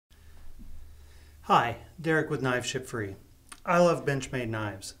Hi, Derek with Knives Ship Free. I love Benchmade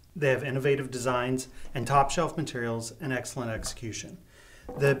knives. They have innovative designs and top shelf materials and excellent execution.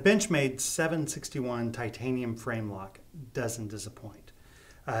 The Benchmade 761 titanium frame lock doesn't disappoint.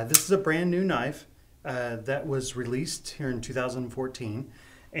 This is a brand new knife that was released here in 2014,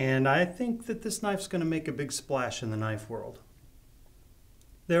 and I think that this knife's going to make a big splash in the knife world.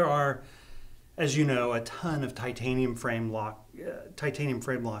 There are, as you know, a ton of titanium frame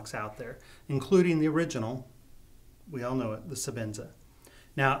locks out there, including the original, we all know it, the Sabenza.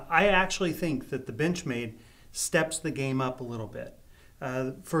 Now, I actually think that the Benchmade steps the game up a little bit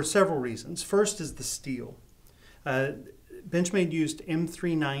for several reasons. First is the steel. Benchmade used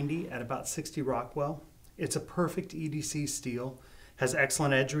M390 at about 60 Rockwell. It's a perfect EDC steel, has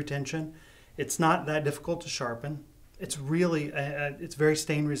excellent edge retention. It's not that difficult to sharpen. It's really, it's very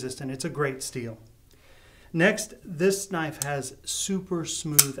stain resistant. It's a great steel. Next, this knife has super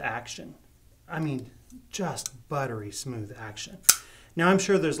smooth action. I mean, just buttery smooth action. Now, I'm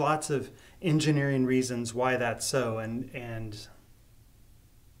sure there's lots of engineering reasons why that's so, and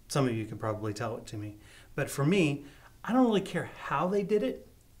some of you can probably tell it to me. But for me, I don't really care how they did it.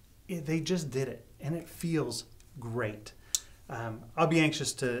 They just did it, and it feels great. I'll be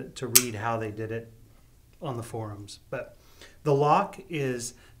anxious to read how they did it on the forums. But the lock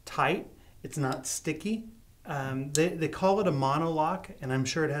is tight. It's not sticky. They call it a monolock, and I'm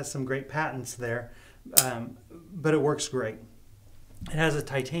sure it has some great patents there, but it works great. It has a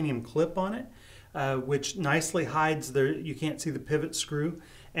titanium clip on it, which nicely hides you can't see the pivot screw,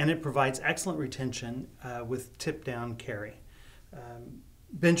 and it provides excellent retention with tip-down carry.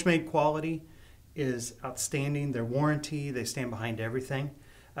 Benchmade quality is outstanding. Their warranty, they stand behind everything.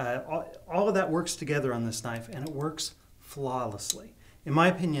 All of that works together on this knife, and it works flawlessly. In my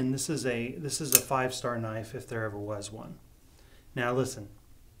opinion, this is a 5-star knife if there ever was one. Now listen,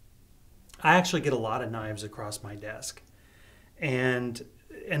 I actually get a lot of knives across my desk, and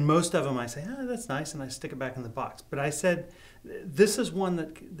most of them I say, oh, that's nice, and I stick it back in the box. But I said, this is one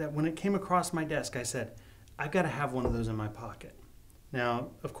that when it came across my desk, I said, I've got to have one of those in my pocket. Now,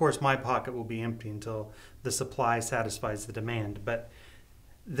 of course, my pocket will be empty until the supply satisfies the demand, but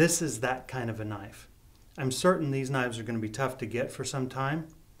this is that kind of a knife. I'm certain these knives are going to be tough to get for some time,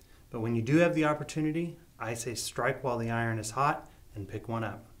 but when you do have the opportunity, I say strike while the iron is hot and pick one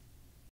up.